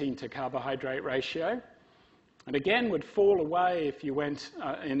protein to carbohydrate ratio, and again would fall away if you went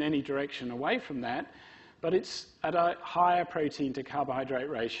in any direction away from that, but it's at a higher protein to carbohydrate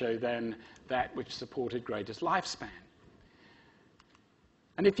ratio than that which supported greatest lifespan.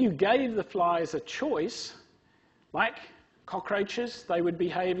 And if you gave the flies a choice, like cockroaches, they would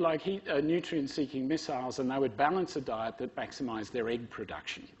behave like nutrient-seeking missiles, and they would balance a diet that maximised their egg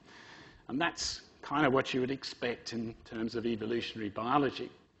production. And that's kind of what you would expect in terms of evolutionary biology.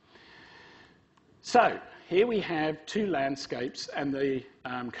 So here we have two landscapes, and the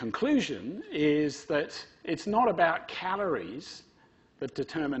conclusion is that it's not about calories that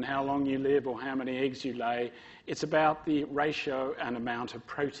determine how long you live or how many eggs you lay. It's about the ratio and amount of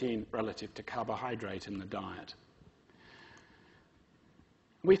protein relative to carbohydrate in the diet.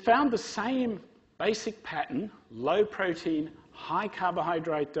 We found the same basic pattern: low protein, high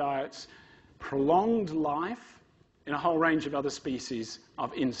carbohydrate diets, prolonged life in a whole range of other species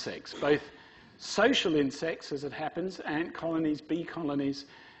of insects, both social insects, as it happens, ant colonies, bee colonies,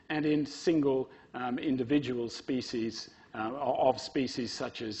 and in single individual species of species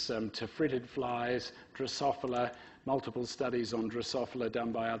such as tephritid flies, Drosophila, multiple studies on Drosophila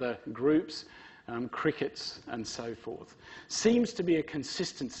done by other groups, crickets, and so forth. Seems to be a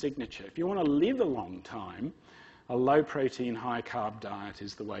consistent signature. If you want to live a long time, a low protein, high carb diet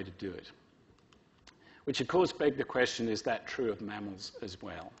is the way to do it. Which of course begs the question, is that true of mammals as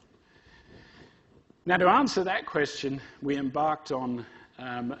well? Now to answer that question, we embarked on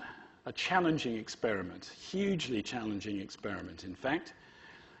a challenging experiment, hugely challenging experiment in fact.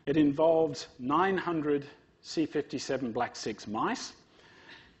 It involved 900 C57 black 6 mice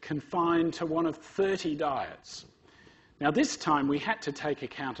confined to one of 30 diets. Now this time we had to take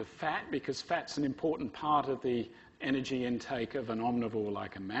account of fat because fat's an important part of the energy intake of an omnivore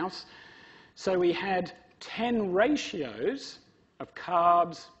like a mouse. So we had 10 ratios of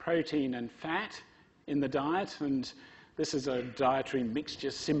carbs, protein and fat in the diet, and this is a dietary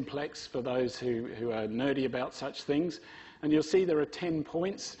mixture simplex for those who are nerdy about such things. And you'll see there are 10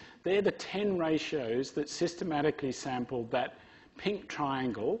 points. They're the 10 ratios that systematically sampled that pink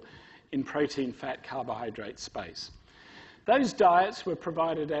triangle in protein, fat, carbohydrate space. Those diets were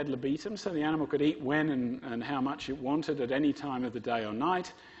provided ad libitum, so the animal could eat when and how much it wanted at any time of the day or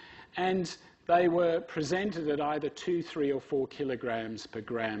night. And they were presented at either 2, 3 or 4 kilograms per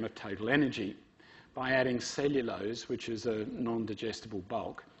gram of total energy by adding cellulose, which is a non-digestible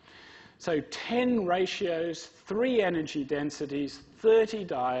bulk. So 10 ratios, 3 energy densities, 30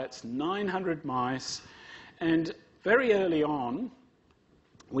 diets, 900 mice, and very early on,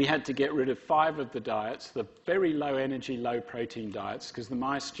 we had to get rid of 5 of the diets, the very low energy, low protein diets, because the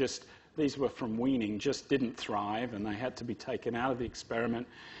mice just, these were from weaning, just didn't thrive, and they had to be taken out of the experiment,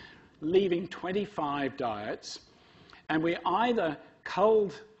 leaving 25 diets. And we either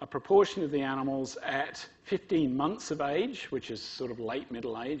culled a proportion of the animals at 15 months of age, which is sort of late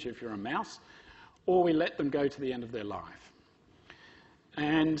middle age if you're a mouse, or we let them go to the end of their life.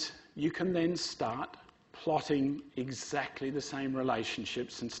 And you can then start plotting exactly the same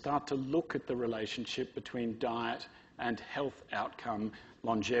relationships and start to look at the relationship between diet and health outcome,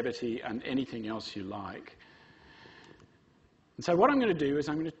 longevity, and anything else you like. And so what I'm going to do is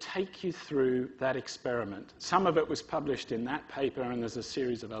I'm going to take you through that experiment. Some of it was published in that paper, and there's a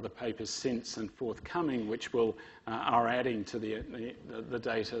series of other papers since and forthcoming which are adding to the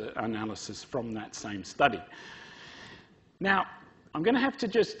data analysis from that same study. Now, I'm going to have to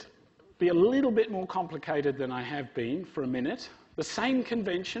just be a little bit more complicated than I have been for a minute. The same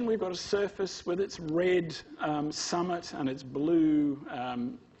convention, we've got a surface with its red summit and its blue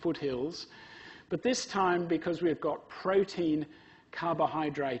foothills. But this time, because we've got protein,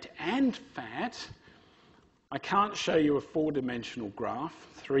 carbohydrate, and fat, I can't show you a four-dimensional graph,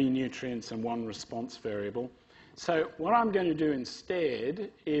 3 nutrients and 1 response variable. So what I'm going to do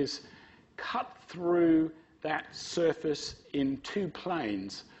instead is cut through that surface in 2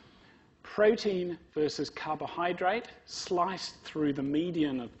 planes. Protein versus carbohydrate, sliced through the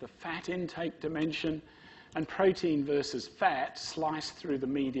median of the fat intake dimension, and protein versus fat, sliced through the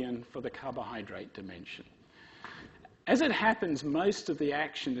median for the carbohydrate dimension. As it happens, most of the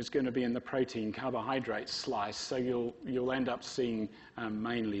action is going to be in the protein-carbohydrate slice, so you'll end up seeing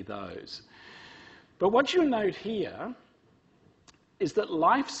mainly those. But what you'll note here is that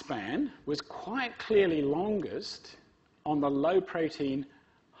lifespan was quite clearly longest on the low-protein,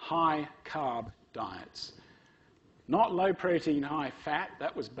 high-carb diets. Not low-protein, high-fat,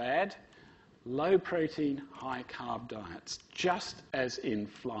 that was bad. Low-protein, high-carb diets, just as in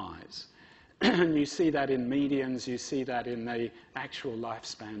flies. And you see that in medians, you see that in the actual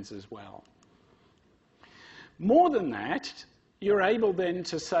lifespans as well. More than that, you're able then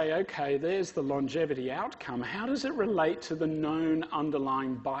to say, okay, there's the longevity outcome. How does it relate to the known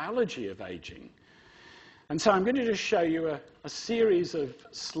underlying biology of aging? And so I'm going to just show you a series of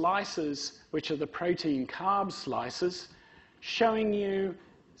slices, which are the protein-carb slices, showing you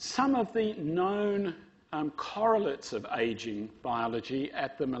some of the known correlates of aging biology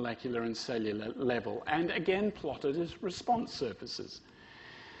at the molecular and cellular level, and again plotted as response surfaces.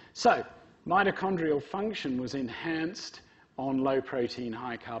 So, mitochondrial function was enhanced on low-protein,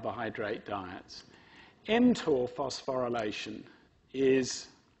 high-carbohydrate diets. mTOR phosphorylation is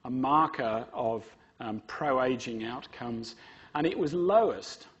a marker of pro-aging outcomes, and it was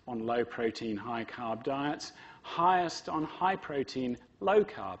lowest on low-protein, high-carb diets, highest on high-protein,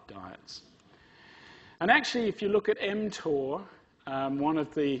 low-carb diets. And actually, if you look at mTOR, one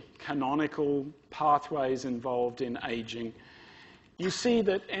of the canonical pathways involved in aging, you see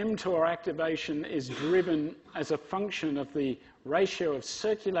that mTOR activation is driven as a function of the ratio of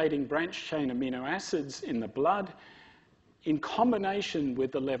circulating branch-chain amino acids in the blood in combination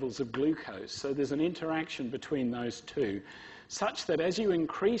with the levels of glucose. So there's an interaction between those two, such that as you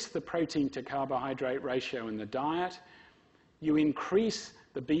increase the protein to carbohydrate ratio in the diet, you increase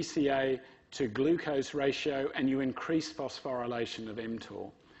the BCA to glucose ratio and you increase phosphorylation of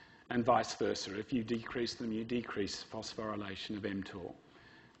mTOR, and vice versa. If you decrease them, you decrease phosphorylation of mTOR.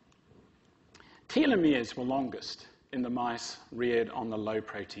 Telomeres were longest in the mice reared on the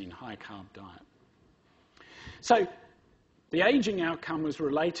low-protein, high-carb diet. So the aging outcome was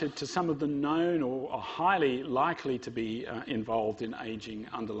related to some of the known or highly likely to be involved in aging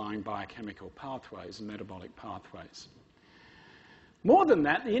underlying biochemical pathways and metabolic pathways. More than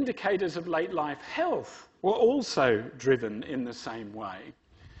that, the indicators of late life health were also driven in the same way.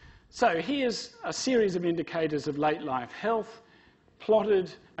 So here's a series of indicators of late life health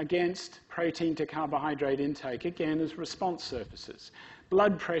plotted against protein to carbohydrate intake, again as response surfaces.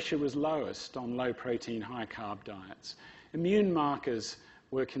 Blood pressure was lowest on low protein, high carb diets. Immune markers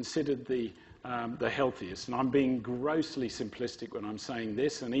were considered the healthiest, and I'm being grossly simplistic when I'm saying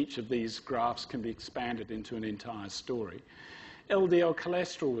this, and each of these graphs can be expanded into an entire story. LDL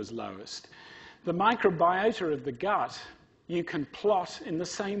cholesterol was lowest. The microbiota of the gut you can plot in the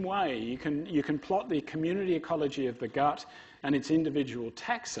same way. You can plot the community ecology of the gut and its individual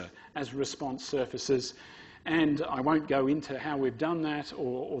taxa as response surfaces, and I won't go into how we've done that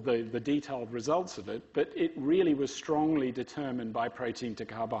or the detailed results of it, but it really was strongly determined by protein to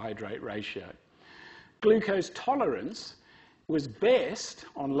carbohydrate ratio. Glucose tolerance was best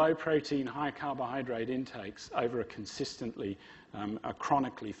on low protein, high carbohydrate intakes over a consistently, a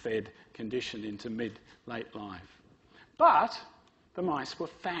chronically fed condition into mid-late life. But the mice were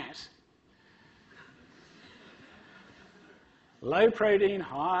fat. Low protein,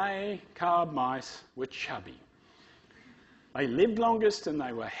 high carb mice were chubby. They lived longest and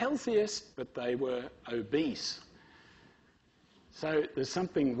they were healthiest, but they were obese. So there's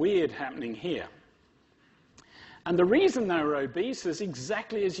something weird happening here. And the reason they were obese is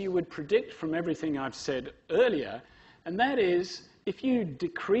exactly as you would predict from everything I've said earlier, and that is, if you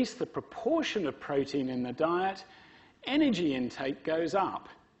decrease the proportion of protein in the diet, energy intake goes up.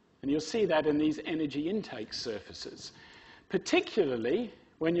 And you'll see that in these energy intake surfaces, particularly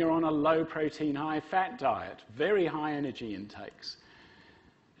when you're on a low protein, high fat diet, very high energy intakes.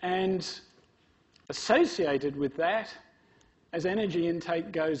 And associated with that, as energy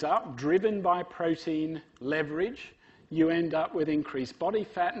intake goes up, driven by protein leverage, you end up with increased body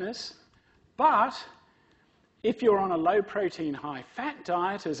fatness. But if you're on a low protein, high fat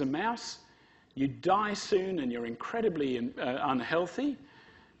diet as a mouse, you die soon and you're incredibly unhealthy.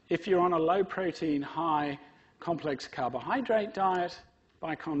 If you're on a low protein, high complex carbohydrate diet,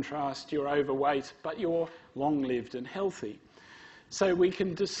 by contrast, you're overweight, but you're long-lived and healthy. So we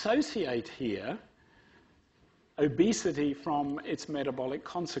can dissociate here obesity from its metabolic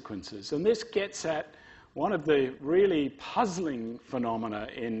consequences. And this gets at one of the really puzzling phenomena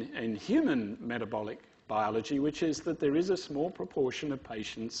in human metabolic biology, which is that there is a small proportion of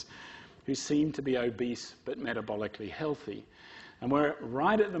patients who seem to be obese but metabolically healthy. And we're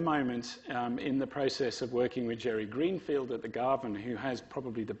right at the moment in the process of working with Jerry Greenfield at the Garvan, who has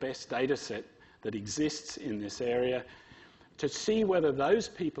probably the best data set that exists in this area, to see whether those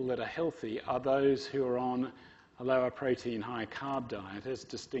people that are healthy are those who are on a lower protein, high carb diet as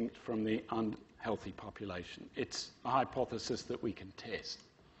distinct from the unhealthy population. It's a hypothesis that we can test.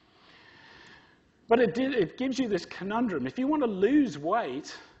 But it gives you this conundrum. If you want to lose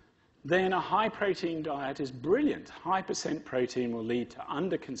weight, then a high protein diet is brilliant. High percent protein will lead to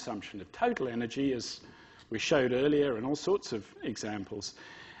underconsumption of total energy, as we showed earlier, and all sorts of examples.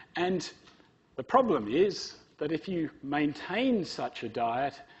 And the problem is that if you maintain such a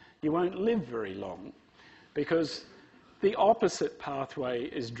diet, you won't live very long, because the opposite pathway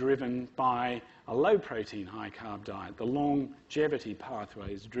is driven by a low protein, high carb diet. The longevity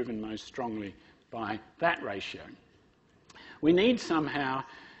pathway is driven most strongly by that ratio. We need somehow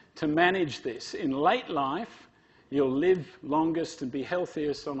to manage this. In late life, you'll live longest and be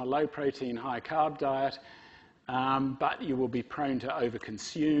healthiest on a low protein, high carb diet, but you will be prone to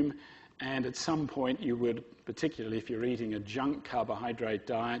overconsume, and at some point you would, particularly if you're eating a junk carbohydrate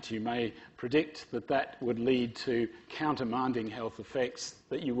diet, you may predict that that would lead to countermanding health effects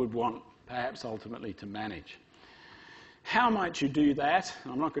that you would want perhaps ultimately to manage. How might you do that?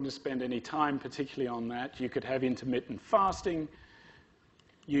 I'm not going to spend any time particularly on that. You could have intermittent fasting.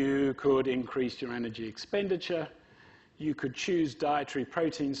 You could increase your energy expenditure. You could choose dietary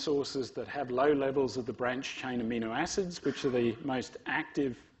protein sources that have low levels of the branched chain amino acids, which are the most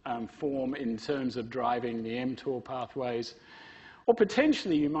active form in terms of driving the mTOR pathways. Or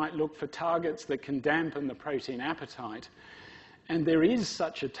potentially you might look for targets that can dampen the protein appetite. And there is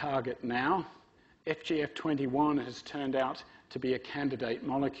such a target now. FGF21 has turned out to be a candidate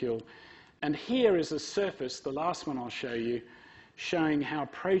molecule. And here is a surface, the last one I'll show you, showing how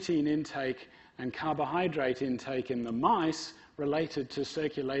protein intake and carbohydrate intake in the mice related to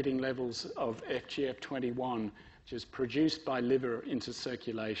circulating levels of FGF21, which is produced by liver into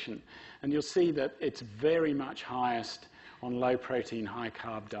circulation. And you'll see that it's very much highest on low protein, high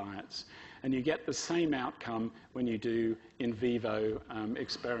carb diets. And you get the same outcome when you do in vivo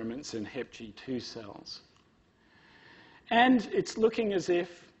experiments in HepG2 cells. And it's looking as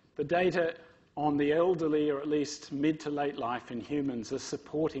if the data on the elderly, or at least mid to late life in humans, are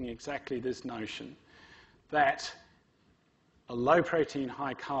supporting exactly this notion that a low protein,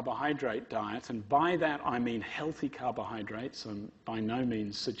 high carbohydrate diet, and by that I mean healthy carbohydrates, I'm by no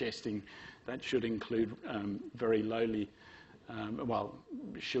means suggesting that should include very lowly,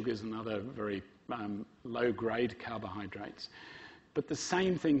 sugars and other very low-grade carbohydrates. But the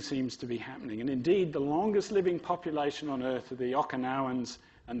same thing seems to be happening. And indeed, the longest living population on Earth are the Okinawans,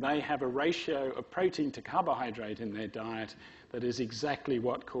 and they have a ratio of protein to carbohydrate in their diet that is exactly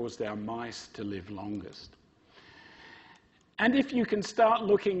what caused our mice to live longest. And if you can start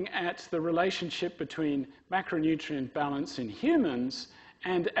looking at the relationship between macronutrient balance in humans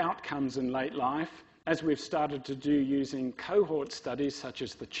and outcomes in late life, as we've started to do using cohort studies such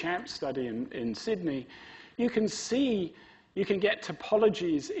as the CHAMP study in Sydney, you can see, you can get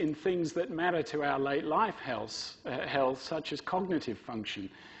topologies in things that matter to our late life health, such as cognitive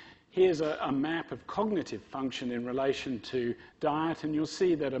function. Here's a map of cognitive function in relation to diet, and you'll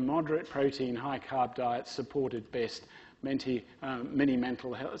see that a moderate protein, high carb diet supported best mini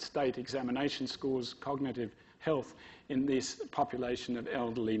mental health state examination scores, cognitive health in this population of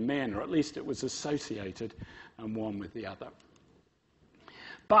elderly men, or at least it was associated one with the other.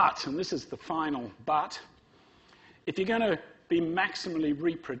 But, and this is the final but, if you're going to be maximally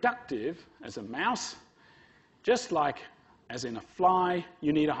reproductive as a mouse, just like as in a fly,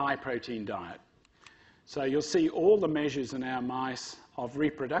 you need a high-protein diet. So you'll see all the measures in our mice of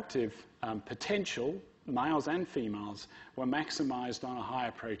reproductive potential, males and females, were maximized on a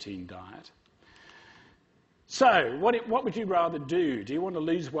higher protein diet. So what would you rather do? Do you want to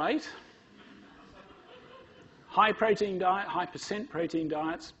lose weight? High protein diet, high percent protein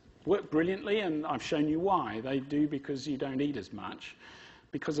diets work brilliantly, and I've shown you why. They do because you don't eat as much,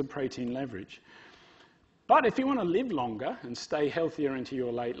 because of protein leverage. But if you want to live longer and stay healthier into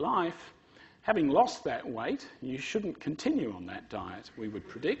your late life, having lost that weight, you shouldn't continue on that diet, we would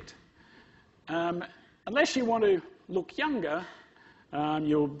predict. Unless you want to look younger,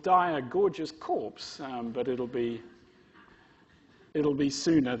 you'll die a gorgeous corpse, but it'll be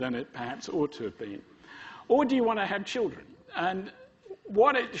sooner than it perhaps ought to have been. Or do you want to have children? And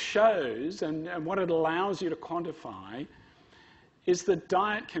what it shows and what it allows you to quantify is that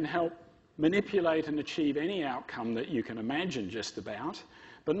diet can help manipulate and achieve any outcome that you can imagine just about,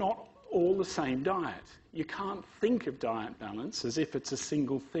 but not all the same diet. You can't think of diet balance as if it's a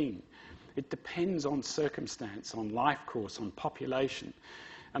single thing. It depends on circumstance, on life course, on population.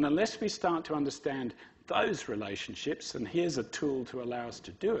 And unless we start to understand those relationships, and here's a tool to allow us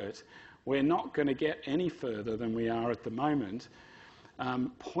to do it, we're not going to get any further than we are at the moment,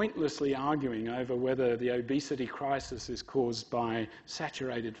 pointlessly arguing over whether the obesity crisis is caused by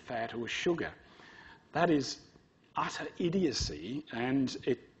saturated fat or sugar. That is utter idiocy, and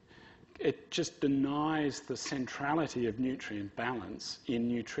it just denies the centrality of nutrient balance in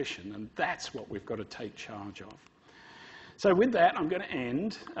nutrition, and that's what we've got to take charge of. So with that, I'm going to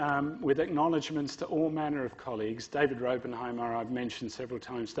end with acknowledgements to all manner of colleagues. David Robenheimer, I've mentioned several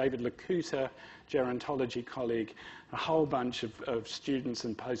times, David Lakuta, gerontology colleague, a whole bunch of students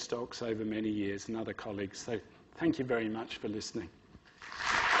and postdocs over many years, and other colleagues. So thank you very much for listening.